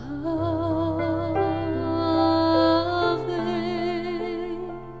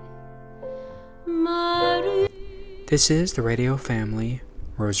This is the Radio Family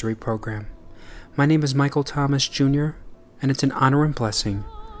Rosary Program. My name is Michael Thomas Jr., and it's an honor and blessing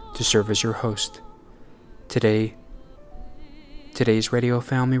to serve as your host. Today's Radio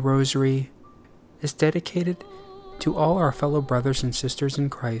Family Rosary is dedicated to all our fellow brothers and sisters in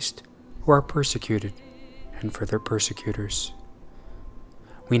Christ who are persecuted and for their persecutors.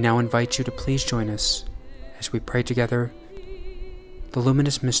 We now invite you to please join us as we pray together the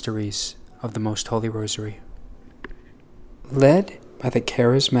luminous mysteries of the Most Holy Rosary. Led by the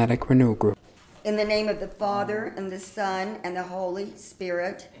Charismatic Renewal Group. In the name of the Father, and the Son, and the Holy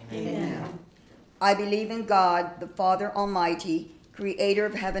Spirit. Amen. I believe in God, the Father Almighty, creator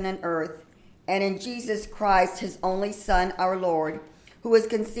of heaven and earth, and in Jesus Christ, his only Son, our Lord, who was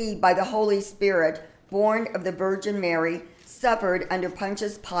conceived by the Holy Spirit, born of the Virgin Mary, suffered under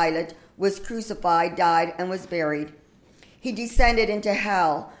Pontius Pilate, was crucified, died, and was buried. He descended into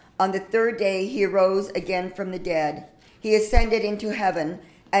hell. On the third day he arose again from the dead. He ascended into heaven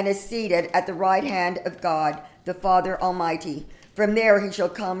and is seated at the right hand of God, the Father Almighty. From there he shall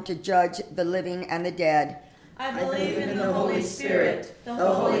come to judge the living and the dead. I believe in the Holy Spirit, the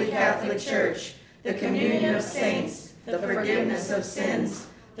Holy Catholic Church, the communion of saints, the forgiveness of sins,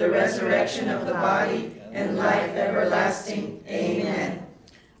 the resurrection of the body, and life everlasting. Amen.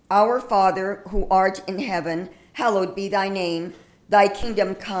 Our Father, who art in heaven, hallowed be thy name. Thy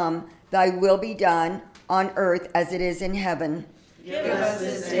kingdom come, thy will be done, on earth as it is in heaven. Give us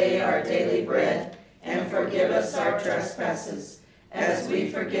this day our daily bread, and forgive us our trespasses, as we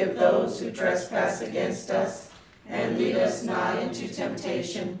forgive those who trespass against us. And lead us not into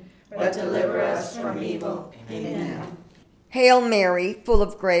temptation, but deliver us from evil. Amen. Hail Mary, full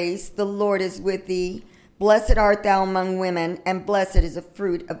of grace, the Lord is with thee. Blessed art thou among women, and blessed is the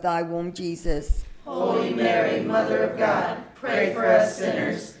fruit of thy womb, Jesus. Holy Mary, Mother of God, pray for us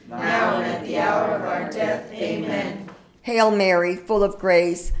sinners, now and at the hour of our death. Amen. Hail Mary, full of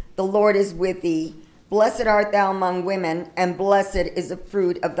grace, the Lord is with thee. Blessed art thou among women, and blessed is the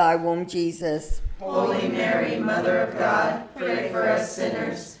fruit of thy womb, Jesus. Holy Mary, Mother of God, pray for us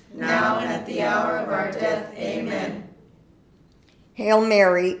sinners, now and at the hour of our death. Amen. Hail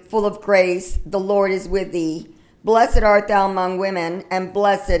Mary, full of grace, the Lord is with thee. Blessed art thou among women, and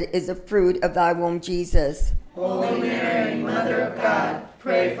blessed is the fruit of thy womb, Jesus. Holy Mary, Mother of God,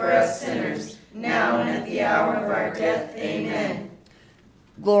 pray for us sinners, now and at the hour of our death. Amen.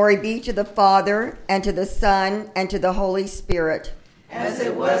 Glory be to the Father, and to the Son, and to the Holy Spirit. As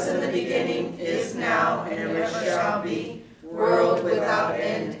it was in the beginning, is now, and ever shall be, world without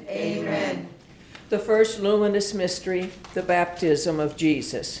end. Amen. The first luminous mystery, the baptism of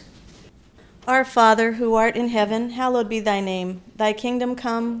Jesus. Our Father, who art in heaven, hallowed be thy name. Thy kingdom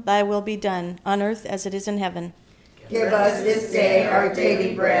come, thy will be done, on earth as it is in heaven. Give us this day our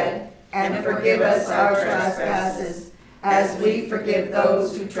daily bread, and forgive us our trespasses, as we forgive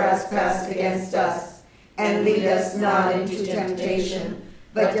those who trespass against us. And lead us not into temptation,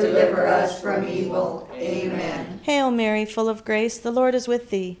 but deliver us from evil. Amen. Hail Mary, full of grace, the Lord is with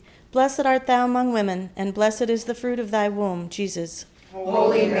thee. Blessed art thou among women, and blessed is the fruit of thy womb, Jesus.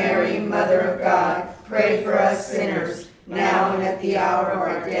 Holy Mary, Mother of God, pray for us sinners, now and at the hour of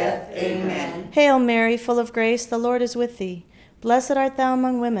our death. Amen. Hail Mary, full of grace, the Lord is with thee. Blessed art thou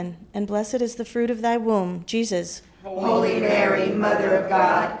among women, and blessed is the fruit of thy womb, Jesus. Holy Mary, Mother of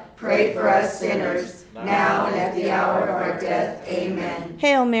God, pray for us sinners, now and at the hour of our death. Amen.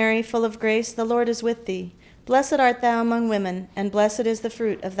 Hail Mary, full of grace, the Lord is with thee. Blessed art thou among women, and blessed is the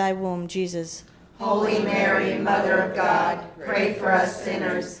fruit of thy womb, Jesus. Holy Mary, Mother of God, pray for us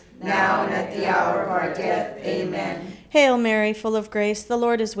sinners, now and at the hour of our death. Amen. Hail Mary, full of grace, the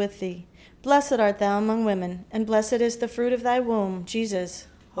Lord is with thee. Blessed art thou among women, and blessed is the fruit of thy womb, Jesus.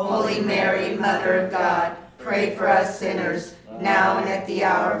 Holy Mary, Mother of God, pray for us sinners, now and at the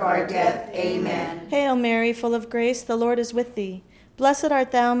hour of our death. Amen. Hail Mary, full of grace, the Lord is with thee. Blessed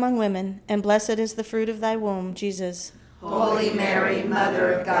art thou among women, and blessed is the fruit of thy womb, Jesus. Holy Mary,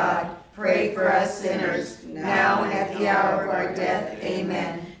 Mother of God, pray for us sinners, now and at the hour of our death.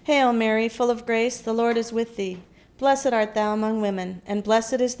 Amen. Hail Mary, full of grace, the Lord is with thee. Blessed art thou among women, and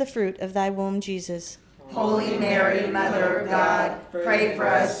blessed is the fruit of thy womb, Jesus. Holy Mary, Mother of God, pray for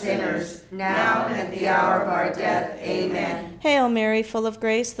us sinners, now and at the hour of our death. Amen. Hail Mary, full of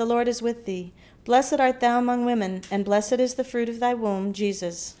grace, the Lord is with thee. Blessed art thou among women, and blessed is the fruit of thy womb,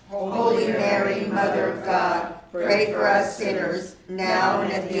 Jesus. Holy Mary, Mother of God, pray for us sinners, now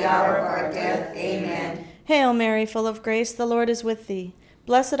and at the hour of our death. Amen. Hail Mary, full of grace, the Lord is with thee.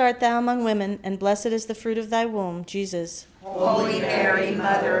 Blessed art thou among women, and blessed is the fruit of thy womb, Jesus. Holy Mary,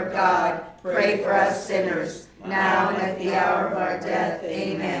 Mother of God, pray for us sinners, now and at the hour of our death.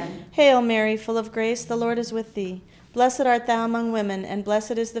 Amen. Hail Mary, full of grace, the Lord is with thee. Blessed art thou among women, and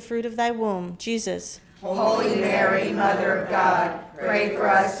blessed is the fruit of thy womb, Jesus. Holy Mary, Mother of God, pray for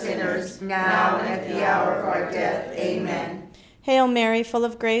us sinners, now and at the hour of our death. Amen. Hail Mary, full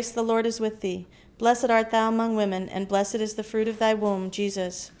of grace, the Lord is with thee. Blessed art thou among women, and blessed is the fruit of thy womb,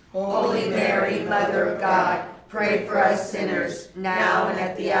 Jesus. Holy Mary, Mother of God, pray for us sinners, now and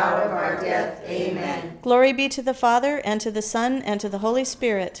at the hour of our death. Amen. Glory be to the Father, and to the Son, and to the Holy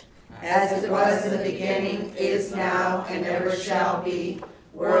Spirit. As it was in the beginning, is now, and ever shall be,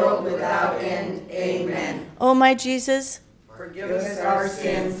 world without end. Amen. O my Jesus, Forgive us our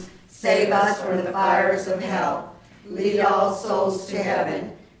sins, save us from the fires of hell. Lead all souls to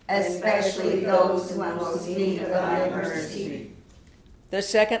heaven, especially those who have most need of thy mercy. The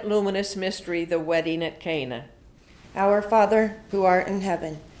second luminous mystery, the wedding at Cana. Our Father, who art in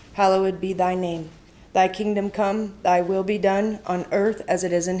heaven, hallowed be thy name. Thy kingdom come, thy will be done, on earth as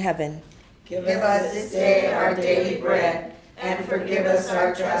it is in heaven. Give us this day our daily bread, and forgive us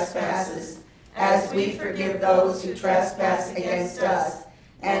our trespasses, as we forgive those who trespass against us.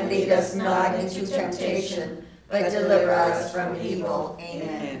 And lead us not into temptation, but deliver us from evil.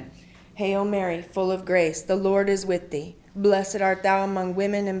 Amen. Hail Mary, full of grace, the Lord is with thee. Blessed art thou among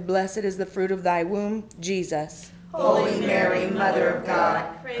women, and blessed is the fruit of thy womb, Jesus. Holy Mary, Mother of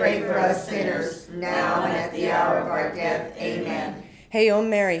God, pray for us sinners, now and at the hour of our death. Amen. Hail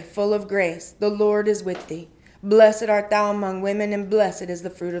Mary, full of grace, the Lord is with thee. Blessed art thou among women, and blessed is the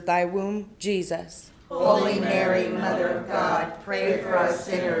fruit of thy womb, Jesus. Holy Mary, Mother of God, pray for us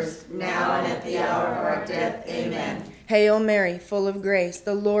sinners, now and at the hour of our death. Amen. Hail Mary, full of grace,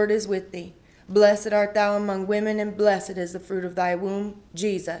 the Lord is with thee. Blessed art thou among women, and blessed is the fruit of thy womb,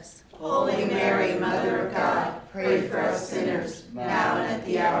 Jesus. Holy Mary, Mother of God, pray for us sinners, now and at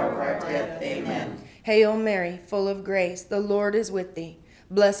the hour of our death. Amen. Hail Mary, full of grace, the Lord is with thee.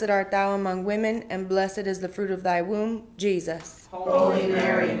 Blessed art thou among women, and blessed is the fruit of thy womb, Jesus. Holy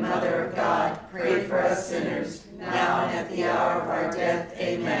Mary, Mother of God, pray for us sinners, now and at the hour of our death.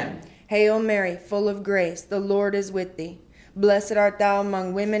 Amen. Hail Mary, full of grace, the Lord is with thee. Blessed art thou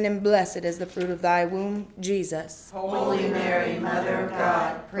among women, and blessed is the fruit of thy womb, Jesus. Holy Mary, Mother of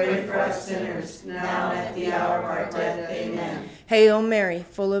God, pray for us sinners, now and at the hour of our death. Amen. Hail Mary,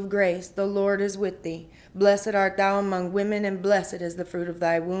 full of grace, the Lord is with thee. Blessed art thou among women, and blessed is the fruit of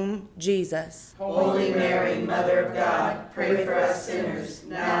thy womb, Jesus. Holy Mary, Mother of God, pray for us sinners,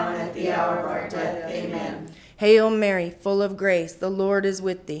 now and at the hour of our death. Amen. Hail Mary, full of grace, the Lord is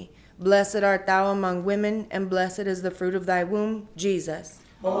with thee. Blessed art thou among women, and blessed is the fruit of thy womb, Jesus.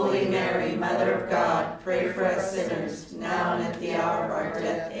 Holy Mary, Mother of God, pray for us sinners, now and at the hour of our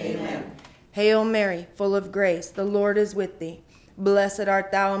death. Amen. Hail Mary, full of grace, the Lord is with thee. Blessed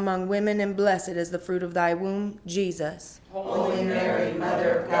art thou among women, and blessed is the fruit of thy womb, Jesus. Holy Mary,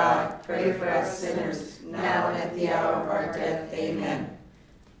 Mother of God, pray for us sinners, now and at the hour of our death. Amen.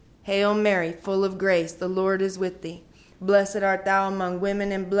 Hail Mary, full of grace, the Lord is with thee. Blessed art thou among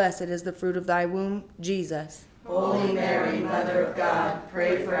women, and blessed is the fruit of thy womb, Jesus. Holy Mary, Mother of God,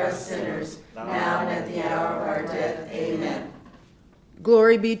 pray for us sinners, now and at the hour of our death. Amen.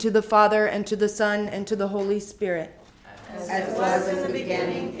 Glory be to the Father, and to the Son, and to the Holy Spirit. As it was in the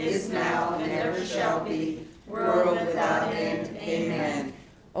beginning, is now, and ever shall be, world without end. Amen.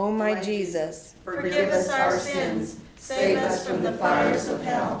 O my Jesus, Forgive us our sins, save us from the fires of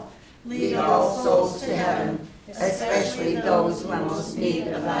hell. Lead all souls to heaven, especially those who have most need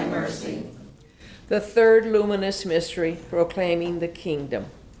of thy mercy. The third luminous mystery, proclaiming the kingdom.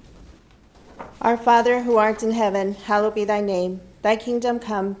 Our Father, who art in heaven, hallowed be thy name. Thy kingdom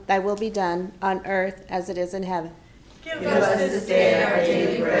come, thy will be done, on earth as it is in heaven. Give us this day our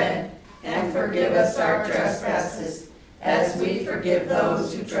daily bread, and forgive us our trespasses, as we forgive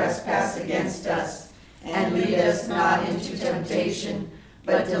those who trespass against us. And lead us not into temptation,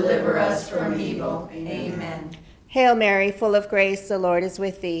 but deliver us from evil. Amen. Hail Mary, full of grace, the Lord is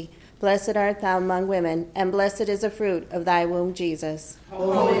with thee. Blessed art thou among women, and blessed is the fruit of thy womb, Jesus.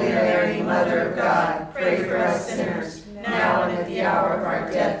 Holy Mary, Mother of God, pray for us sinners, now and at the hour of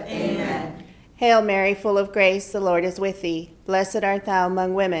our death. Amen. Hail Mary, full of grace, the Lord is with thee. Blessed art thou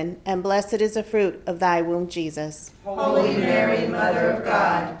among women, and blessed is the fruit of thy womb, Jesus. Holy Mary, Mother of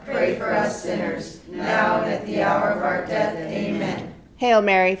God, pray for us sinners, now and at the hour of our death. Amen. Hail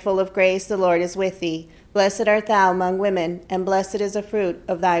Mary, full of grace, the Lord is with thee. Blessed art thou among women, and blessed is the fruit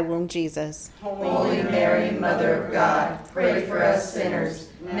of thy womb, Jesus. Holy Mary, Mother of God, pray for us sinners,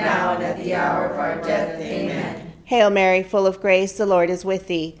 now and at the hour of our death. Amen. Hail Mary, full of grace, the Lord is with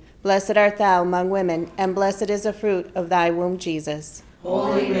thee. Blessed art thou among women, and blessed is the fruit of thy womb, Jesus.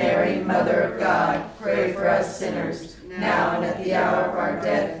 Holy Mary, Mother of God, pray for us sinners, now and at the hour of our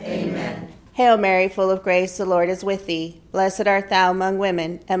death. Amen. Hail Mary, full of grace, the Lord is with thee. Blessed art thou among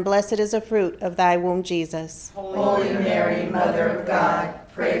women, and blessed is the fruit of thy womb, Jesus. Holy Mary, Mother of God,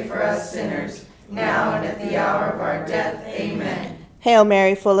 pray for us sinners, now and at the hour of our death. Amen. Hail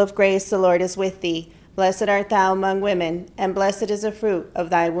Mary, full of grace, the Lord is with thee. Blessed art thou among women, and blessed is the fruit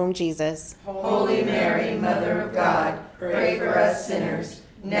of thy womb, Jesus. Holy Mary, Mother of God, pray for us sinners,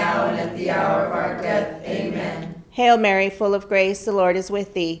 now and at the hour of our death. Amen. Hail Mary, full of grace, the Lord is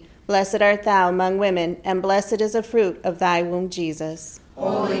with thee. Blessed art thou among women, and blessed is the fruit of thy womb, Jesus.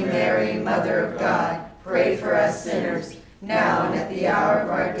 Holy Mary, Mother of God, pray for us sinners, now and at the hour of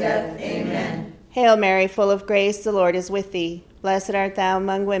our death. Amen. Hail Mary, full of grace, the Lord is with thee. Blessed art thou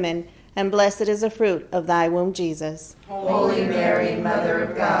among women, and blessed is the fruit of thy womb, Jesus. Holy Mary, Mother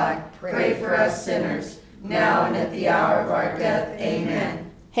of God, pray for us sinners, now and at the hour of our death.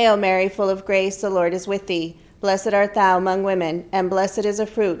 Amen. Hail Mary, full of grace, the Lord is with thee. Blessed art thou among women, and blessed is the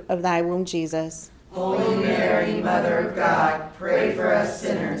fruit of thy womb, Jesus. Holy Mary, Mother of God, pray for us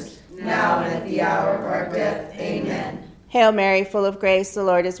sinners, now and at the hour of our death. Amen. Hail Mary, full of grace, the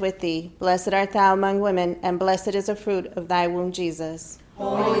Lord is with thee. Blessed art thou among women, and blessed is the fruit of thy womb, Jesus.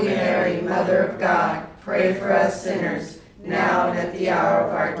 Holy Mary, Mother of God, pray for us sinners, now and at the hour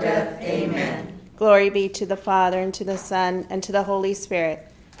of our death. Amen. Glory be to the Father, and to the Son, and to the Holy Spirit.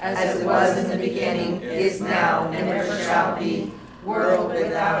 As it was in the beginning, is now, and ever shall be, world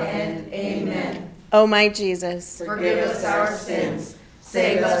without end. Amen. O my Jesus, Forgive us our sins,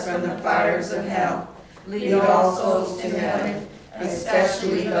 save us from the fires of hell, lead all souls to heaven,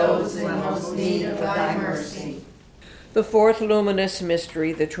 especially those in most need of thy mercy. The fourth luminous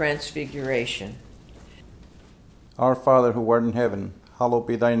mystery, the Transfiguration. Our Father who art in heaven, hallowed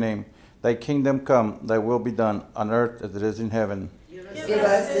be thy name. Thy kingdom come, thy will be done, on earth as it is in heaven. Give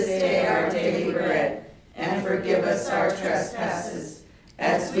us this day our daily bread, and forgive us our trespasses,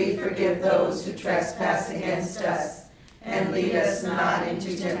 as we forgive those who trespass against us. And lead us not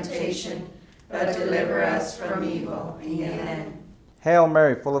into temptation, but deliver us from evil. Amen. Hail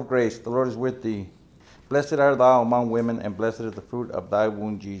Mary, full of grace, the Lord is with thee. Blessed art thou among women, and blessed is the fruit of thy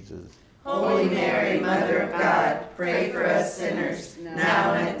womb, Jesus. Holy Mary, Mother of God, pray for us sinners,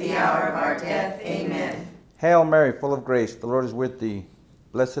 now and at the hour of our death. Amen. Hail Mary, full of grace, the Lord is with thee.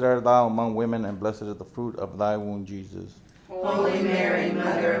 Blessed art thou among women, and blessed is the fruit of thy womb, Jesus. Holy Mary,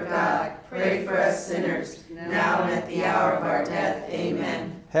 Mother of God, pray for us sinners, now and at the hour of our death.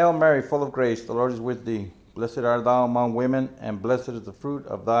 Amen. Hail Mary, full of grace, the Lord is with thee. Blessed art thou among women, and blessed is the fruit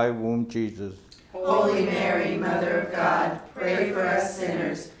of thy womb, Jesus. Holy Mary, Mother of God, pray for us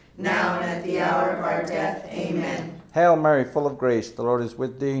sinners, now and at the hour of our death. Amen. Hail Mary, full of grace, the Lord is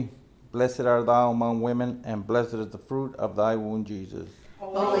with thee. Blessed art thou among women, and blessed is the fruit of thy womb, Jesus.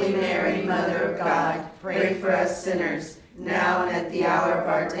 Holy Mary, Mother of God, pray for us sinners, now and at the hour of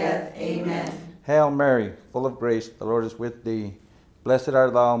our death. Amen. Hail Mary, full of grace, the Lord is with thee. Blessed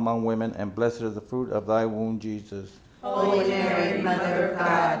art thou among women, and blessed is the fruit of thy womb, Jesus. Holy Mary, Mother of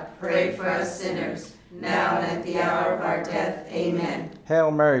God, pray for us sinners, now and at the hour of our death. Amen. Hail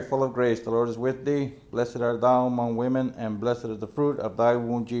Mary, full of grace, the Lord is with thee. Blessed art thou among women, and blessed is the fruit of thy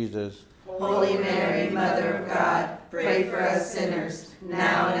womb, Jesus. Holy Mary, Mother of God, pray for us sinners,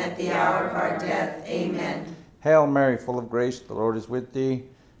 now and at the hour of our death. Amen. Hail Mary, full of grace, the Lord is with thee.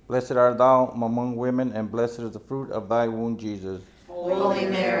 Blessed art thou among women, and blessed is the fruit of thy womb, Jesus. Holy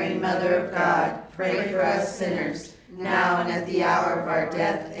Mary, Mother of God, pray for us sinners, now and at the hour of our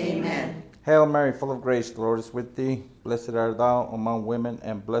death. Amen. Hail Mary, full of grace, the Lord is with thee. Blessed art thou among women,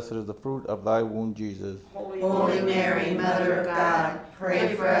 and blessed is the fruit of thy womb, Jesus. Holy Mary, Mother of God,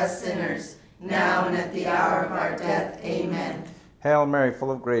 pray for us sinners, now and at the hour of our death. Amen. Hail Mary,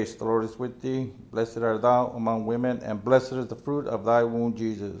 full of grace, the Lord is with thee. Blessed art thou among women, and blessed is the fruit of thy womb,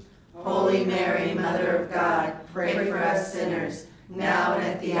 Jesus. Holy Mary, Mother of God, pray for us sinners, now and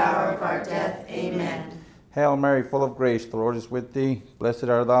at the hour of our death. Amen. Hail Mary, full of grace, the Lord is with thee. Blessed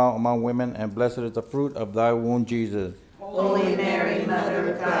art thou among women, and blessed is the fruit of thy womb, Jesus. Holy Mary,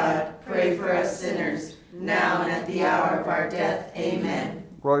 Mother of God, pray for us sinners, now and at the hour of our death. Amen.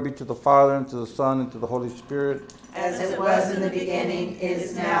 Glory be to the Father, and to the Son, and to the Holy Spirit. As it was in the beginning,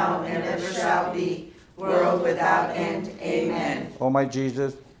 is now, and ever shall be, world without end. Amen. O my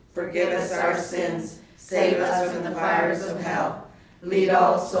Jesus, forgive us our sins, save us from the fires of hell, lead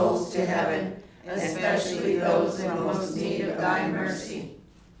all souls to heaven, especially those in most need of thy mercy.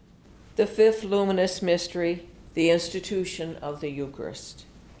 The fifth luminous mystery, the institution of the Eucharist.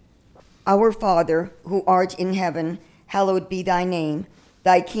 Our Father, who art in heaven, hallowed be thy name.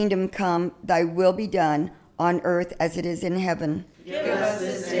 Thy kingdom come, thy will be done, on earth as it is in heaven. Give us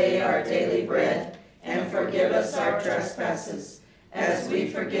this day our daily bread, and forgive us our trespasses, as we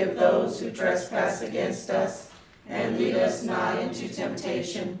forgive those who trespass against us. And lead us not into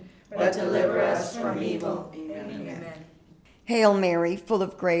temptation, but deliver us from evil. Amen. Hail Mary, full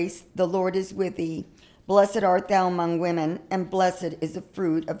of grace, the Lord is with thee. Blessed art thou among women, and blessed is the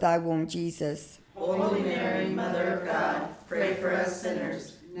fruit of thy womb, Jesus. Holy Mary, Mother of God, pray for us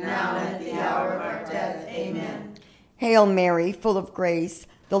sinners, now and at the hour of our death. Amen. Hail Mary, full of grace,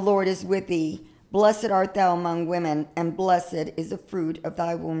 the Lord is with thee. Blessed art thou among women, and blessed is the fruit of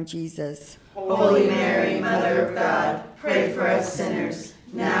thy womb, Jesus. Holy Mary, Mother of God, pray for us sinners,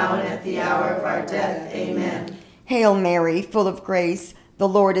 now and at the hour of our death. Amen. Hail Mary, full of grace, the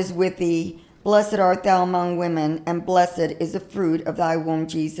Lord is with thee. Blessed art thou among women, and blessed is the fruit of thy womb,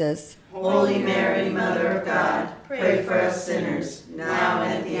 Jesus. Holy Mary, Mother of God, pray for us sinners, now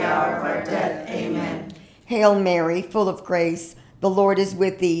and at the hour of our death. Amen. Hail Mary, full of grace, the Lord is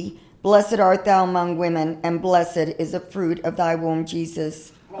with thee. Blessed art thou among women, and blessed is the fruit of thy womb,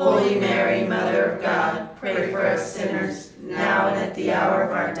 Jesus. Holy Mary, Mother of God, pray for us sinners, now and at the hour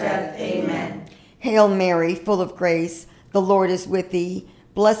of our death. Amen. Hail Mary, full of grace, the Lord is with thee.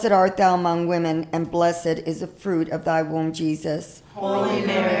 Blessed art thou among women, and blessed is the fruit of thy womb, Jesus. Holy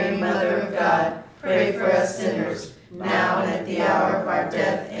Mary, Mother of God, pray for us sinners, now and at the hour of our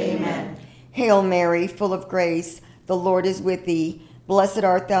death. Amen. Hail Mary, full of grace, the Lord is with thee. Blessed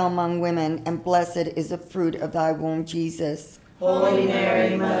art thou among women, and blessed is the fruit of thy womb, Jesus. Holy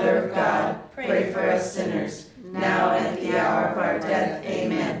Mary, Mother of God, pray for us sinners, now and at the hour of our death.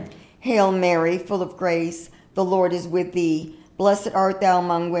 Amen. Hail Mary, full of grace, the Lord is with thee. Blessed art thou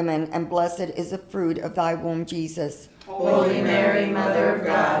among women, and blessed is the fruit of thy womb, Jesus. Holy Mary, Mother of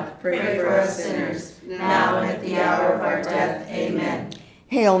God, pray for us sinners, now and at the hour of our death. Amen.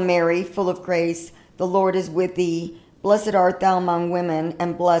 Hail Mary, full of grace, the Lord is with thee. Blessed art thou among women,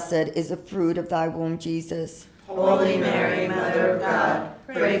 and blessed is the fruit of thy womb, Jesus. Holy Mary, Mother of God,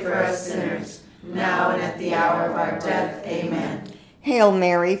 pray for us sinners, now and at the hour of our death. Amen. Hail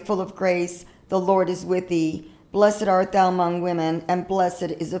Mary, full of grace, the Lord is with thee. Blessed art thou among women, and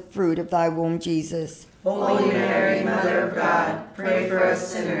blessed is the fruit of thy womb, Jesus. Holy Mary, Mother of God, pray for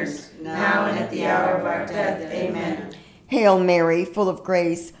us sinners, now and at the hour of our death. Amen. Hail Mary, full of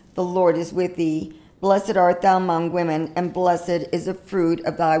grace, the Lord is with thee. Blessed art thou among women, and blessed is the fruit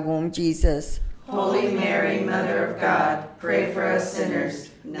of thy womb, Jesus. Holy Mary, Mother of God, pray for us sinners,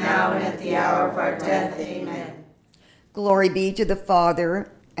 now and at the hour of our death. Amen. Glory be to the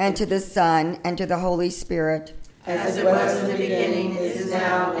Father, and to the Son, and to the Holy Spirit. As it was in the beginning, is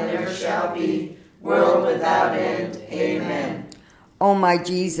now, and ever shall be, world without end. Amen. O my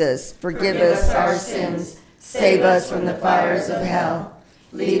Jesus, forgive us our sins, save us from the fires of hell.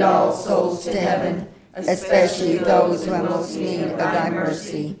 Lead all souls to heaven, especially those who have most need of thy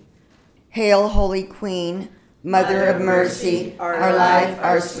mercy. Hail, Holy Queen, Mother of mercy, our life,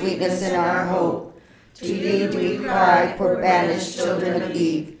 our sweetness, and our hope. To thee do we cry, poor banished children of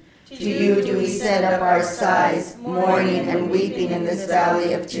Eve. To you do we send up our sighs, mourning and weeping in this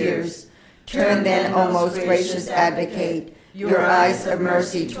valley of tears. Turn then, O most gracious Advocate, your eyes of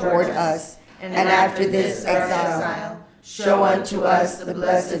mercy toward us, and after this exile, show unto us the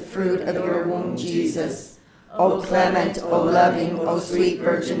blessed fruit of your womb, Jesus. O clement, O loving, O sweet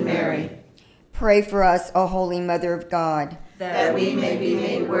Virgin Mary. Pray for us, O Holy Mother of God, that we may be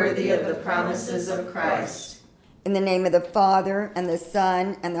made worthy of the promises of Christ. In the name of the Father, and the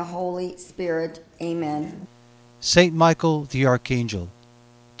Son, and the Holy Spirit. Amen. Saint Michael the Archangel,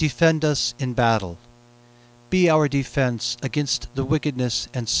 defend us in battle. Be our defense against the wickedness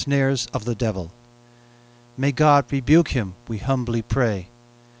and snares of the devil. May God rebuke him, we humbly pray.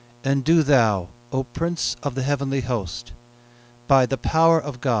 And do thou, O Prince of the heavenly host, by the power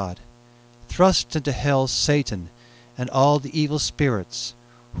of God, thrust into hell Satan and all the evil spirits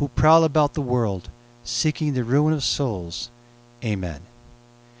who prowl about the world, seeking the ruin of souls. Amen.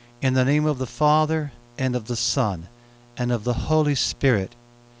 In the name of the Father, and of the Son, and of the Holy Spirit.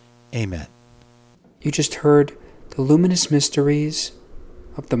 Amen. You just heard the luminous mysteries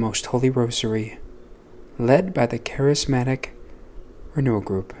of the Most Holy Rosary, led by the Charismatic Renewal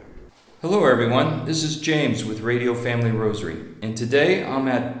Group. Hello everyone, this is James with Radio Family Rosary, and today I'm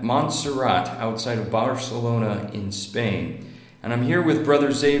at Montserrat outside of Barcelona in Spain, and I'm here with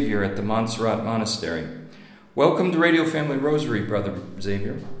Brother Xavier at the Montserrat Monastery. Welcome to Radio Family Rosary, Brother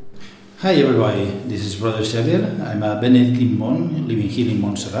Xavier. Hi everybody, this is Brother Xavier. I'm a Benedictine monk living here in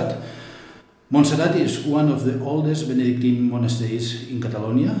Montserrat. Montserrat is one of the oldest Benedictine monasteries in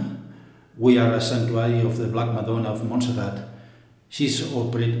Catalonia. We are a sanctuary of the Black Madonna of Montserrat. She's our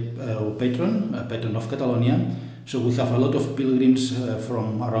patron, a patron of Catalonia, so we have a lot of pilgrims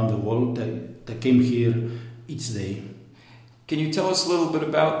from around the world that came here each day. Can you tell us a little bit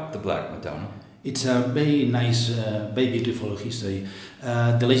about the Black Madonna? It's a very nice, very beautiful history.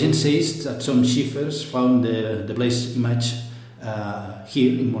 The legend says that some shepherds found the blessed image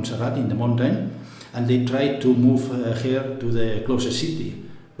here in Montserrat, in the mountain, and they tried to move her to the closest city,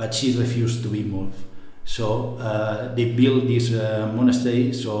 but she refused to be moved. So they built this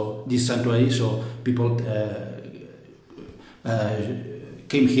monastery, so this sanctuary, so people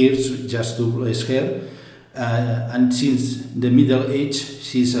came here just to bless her. And since the Middle Age,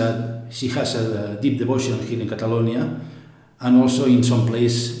 she has a deep devotion here in Catalonia, and also in some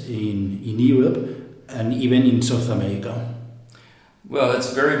place in Europe and even in South America. Well,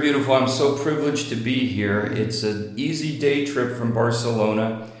 it's very beautiful. I'm so privileged to be here. It's an easy day trip from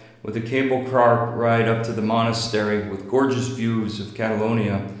Barcelona with a cable car ride up to the monastery with gorgeous views of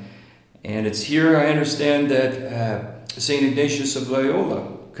Catalonia. And it's here, I understand, that St. Ignatius of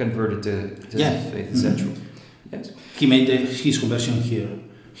Loyola converted to the faith. Is that true? Yes. He made his conversion here.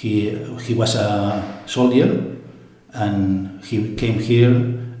 He was a soldier, and he came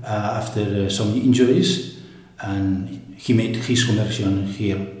here after some injuries, and he made his conversion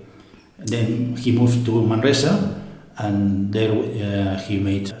here. Then he moved to Manresa, and there he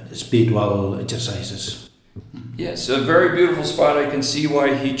made spiritual exercises. Yes, a very beautiful spot. I can see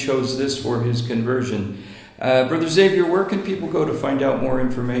why he chose this for his conversion. Brother Xavier, where can people go to find out more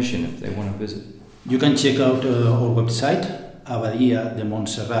information if they want to visit? You can check out our website,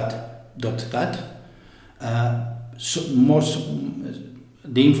 abadiademontserrat.cat.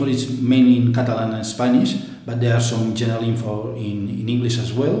 The info is mainly in Catalan and Spanish, but there are some general info in English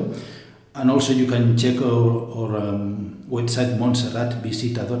as well. And also you can check our website,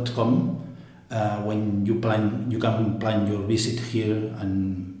 montserratvisita.com. When you can plan your visit here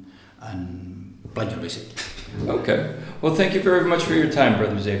and plan your visit. Okay. Well, thank you very much for your time,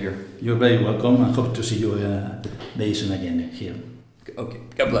 Brother Xavier. You're very welcome. I hope to see you very soon again here. Okay.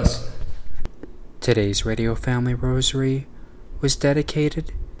 God bless. Today's Radio Family Rosary was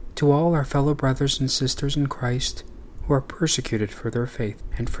dedicated to all our fellow brothers and sisters in Christ who are persecuted for their faith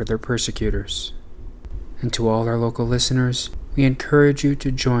and for their persecutors. And to all our local listeners, we encourage you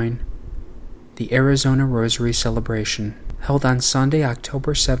to join the Arizona Rosary Celebration, held on Sunday,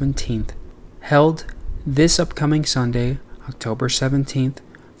 October 17th, held this upcoming Sunday, October 17th,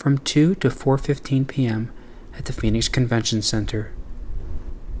 from 2 to 4:15 p.m. at the Phoenix Convention Center,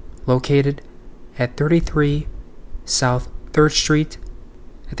 located at 33 South 3rd Street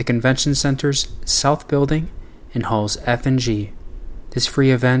at the Convention Center's South Building in Halls F and G. This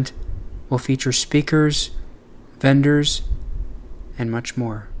free event will feature speakers, vendors, and much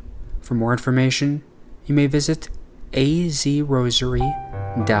more. For more information, you may visit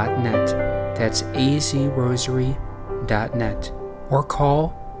azrosary.net. That's azrosary.net. Or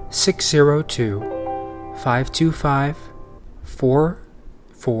call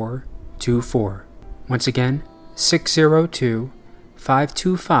 602-525-4424. Once again,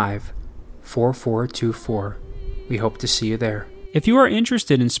 602-525-4424. We hope to see you there. If you are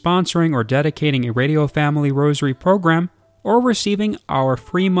interested in sponsoring or dedicating a Radio Family Rosary program, or receiving our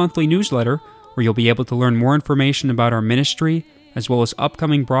free monthly newsletter, where you'll be able to learn more information about our ministry, as well as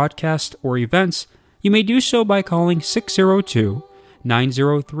upcoming broadcasts or events, you may do so by calling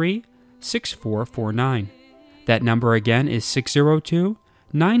 602-903-6449. That number again is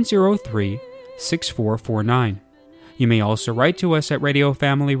 602-903-6449. You may also write to us at Radio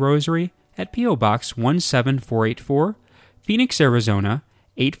Family Rosary at P.O. Box 17484, Phoenix, Arizona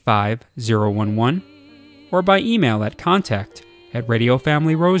 85011, or by email at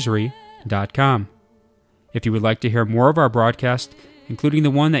contact@radiofamilyrosary.com. If you would like to hear more of our broadcast, including the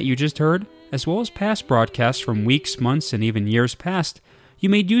one that you just heard, as well as past broadcasts from weeks, months, and even years past, you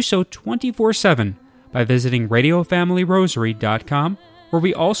may do so 24/7 by visiting radiofamilyrosary.com, where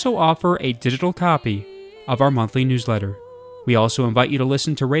we also offer a digital copy of our monthly newsletter. We also invite you to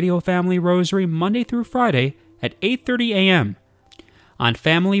listen to Radio Family Rosary Monday through Friday at 8:30 a.m. on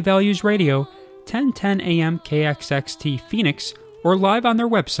Family Values Radio, 1010 a.m. KXXT Phoenix, or live on their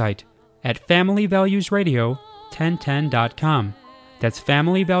website at familyvaluesradio1010.com. That's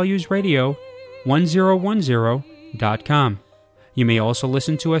familyvaluesradio1010.com. You may also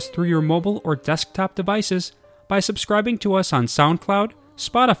listen to us through your mobile or desktop devices by subscribing to us on SoundCloud,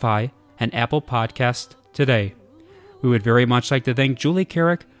 Spotify, and Apple Podcasts today. We would very much like to thank Julie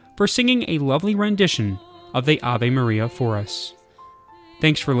Carrick for singing a lovely rendition of the Ave Maria for us.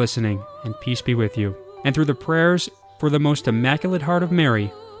 Thanks for listening, and peace be with you. And through the prayers for the most Immaculate Heart of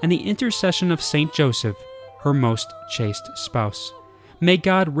Mary and the intercession of Saint Joseph, her most chaste spouse, may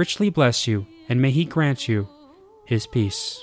God richly bless you, and may He grant you His peace.